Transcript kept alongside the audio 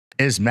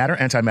Is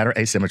matter-antimatter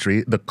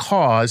asymmetry the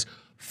cause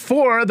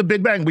for the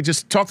Big Bang? We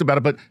just talked about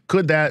it, but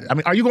could that, I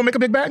mean, are you going to make a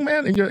Big Bang,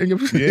 man?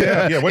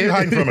 Yeah, what are you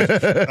hiding from us?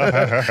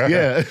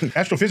 Yeah.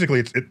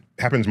 Astrophysically, it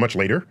happens much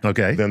later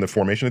than the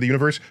formation of the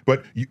universe,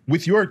 but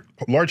with your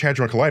Large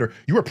Hadron Collider,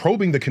 you are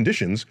probing the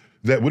conditions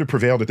that would have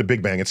prevailed at the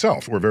Big Bang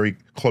itself, or very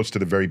close to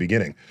the very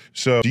beginning.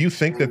 So do you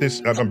think that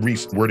this, I'm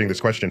rewording this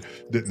question,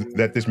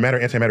 that this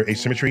matter-antimatter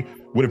asymmetry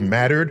would have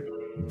mattered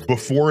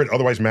before it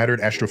otherwise mattered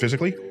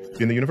astrophysically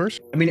in the universe?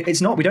 I mean,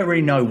 it's not, we don't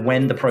really know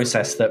when the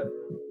process that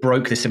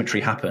broke the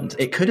symmetry happened.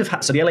 It could have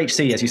had, so the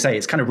LHC, as you say,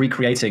 it's kind of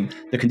recreating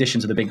the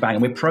conditions of the Big Bang,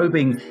 and we're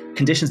probing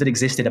conditions that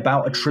existed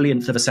about a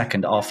trillionth of a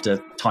second after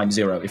time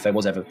zero, if there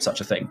was ever such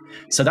a thing.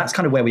 So that's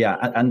kind of where we are,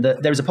 and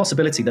there is a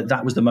possibility that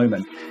that was the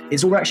moment.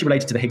 It's all actually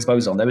related to the Higgs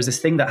boson. There was this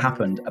thing that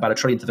happened about a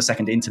trillionth of a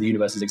second into the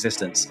universe's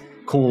existence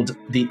called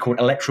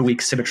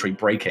electroweak symmetry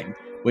breaking,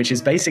 which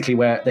is basically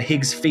where the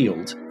Higgs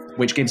field,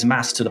 which gives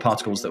mass to the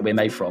particles that we're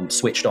made from,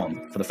 switched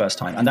on for the first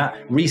time. And that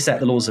reset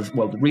the laws of,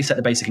 well, reset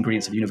the basic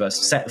ingredients of the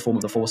universe, set the form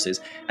of the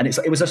forces. And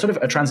it was a sort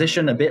of a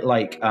transition, a bit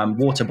like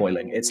water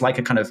boiling. It's like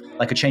a kind of,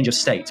 like a change of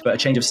state, but a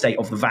change of state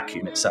of the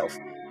vacuum itself.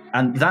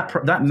 And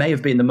that may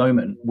have been the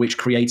moment which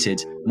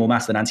created more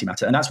matter than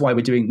antimatter. And that's why we're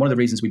doing, one of the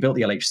reasons we built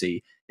the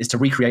LHC is to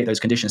recreate those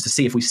conditions, to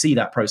see if we see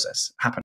that process happen.